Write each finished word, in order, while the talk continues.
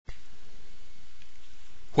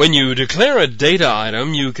When you declare a data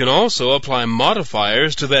item, you can also apply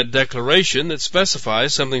modifiers to that declaration that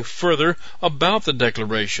specifies something further about the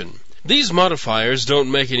declaration. These modifiers don't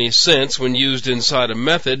make any sense when used inside a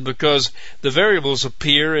method because the variables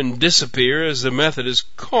appear and disappear as the method is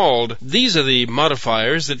called. These are the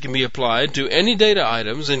modifiers that can be applied to any data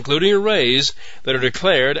items, including arrays, that are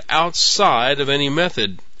declared outside of any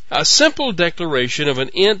method. A simple declaration of an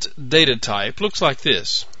int data type looks like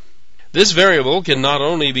this. This variable can not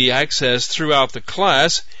only be accessed throughout the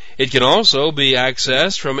class, it can also be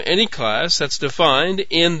accessed from any class that's defined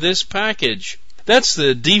in this package. That's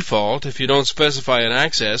the default. If you don't specify an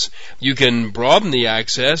access, you can broaden the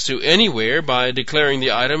access to anywhere by declaring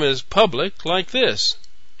the item as public like this.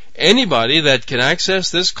 Anybody that can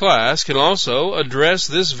access this class can also address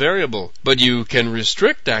this variable, but you can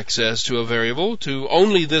restrict access to a variable to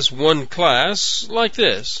only this one class like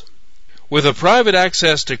this. With a private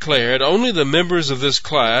access declared, only the members of this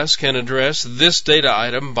class can address this data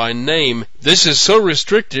item by name. This is so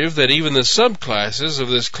restrictive that even the subclasses of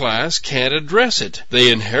this class can't address it.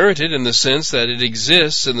 They inherit it in the sense that it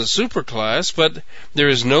exists in the superclass, but there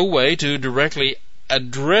is no way to directly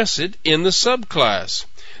address it in the subclass.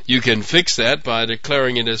 You can fix that by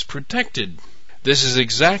declaring it as protected. This is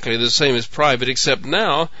exactly the same as private, except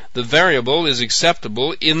now the variable is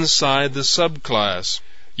acceptable inside the subclass.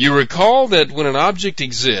 You recall that when an object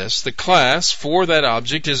exists, the class for that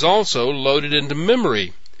object is also loaded into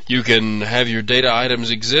memory. You can have your data items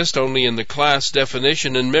exist only in the class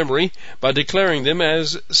definition in memory by declaring them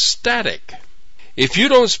as static. If you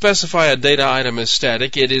don't specify a data item as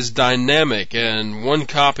static, it is dynamic, and one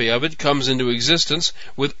copy of it comes into existence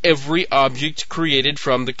with every object created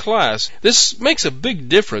from the class. This makes a big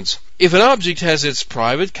difference. If an object has its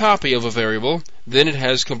private copy of a variable, then it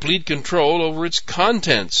has complete control over its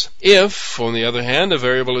contents. If, on the other hand, a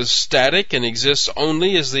variable is static and exists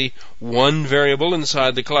only as the one variable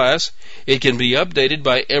inside the class, it can be updated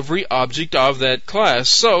by every object of that class,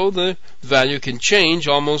 so the value can change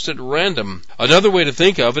almost at random. Another way to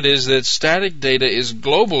think of it is that static data is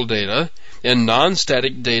global data, and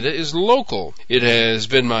non-static data is local. It has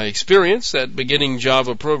been my experience that beginning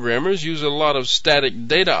Java programmers use a lot of static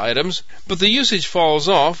data items, but the usage falls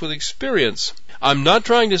off with experience. I'm not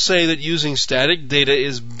trying to say that using static data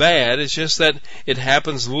is bad, it's just that it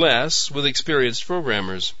happens less with experienced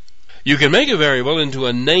programmers. You can make a variable into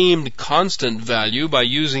a named constant value by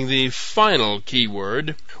using the final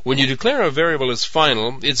keyword. When you declare a variable as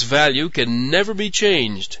final, its value can never be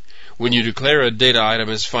changed. When you declare a data item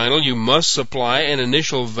as final, you must supply an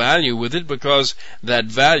initial value with it because that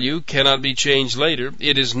value cannot be changed later.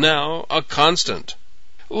 It is now a constant.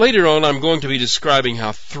 Later on, I'm going to be describing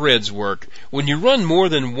how threads work. When you run more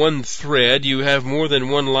than one thread, you have more than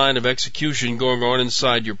one line of execution going on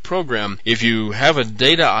inside your program. If you have a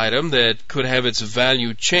data item that could have its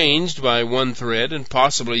value changed by one thread and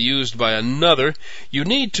possibly used by another, you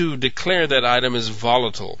need to declare that item as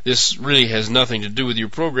volatile. This really has nothing to do with your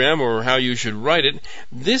program or how you should write it.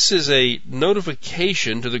 This is a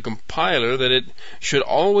notification to the compiler that it should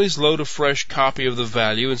always load a fresh copy of the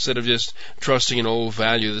value instead of just trusting an old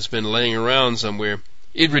value that's been laying around somewhere.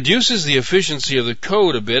 It reduces the efficiency of the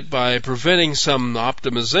code a bit by preventing some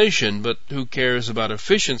optimization, but who cares about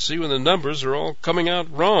efficiency when the numbers are all coming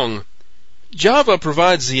out wrong? Java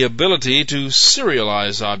provides the ability to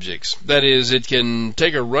serialize objects. That is, it can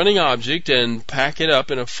take a running object and pack it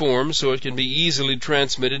up in a form so it can be easily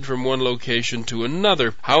transmitted from one location to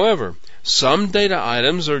another. However, some data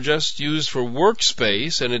items are just used for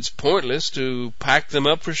workspace, and it's pointless to pack them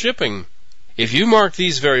up for shipping. If you mark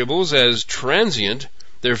these variables as transient,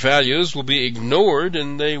 their values will be ignored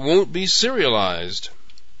and they won't be serialized.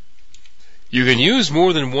 You can use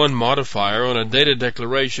more than one modifier on a data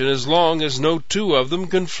declaration as long as no two of them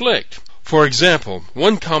conflict. For example,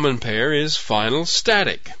 one common pair is final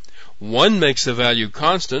static. One makes the value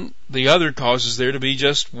constant, the other causes there to be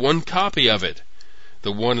just one copy of it.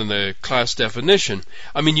 The one in the class definition.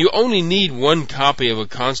 You only need one copy of a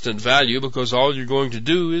constant value because all you're going to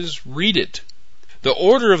do is read it. The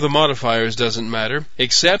order of the modifiers doesn't matter,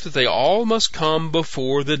 except that they all must come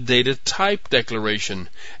before the data type declaration,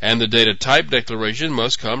 and the data type declaration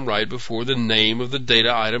must come right before the name of the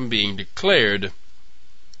data item being declared.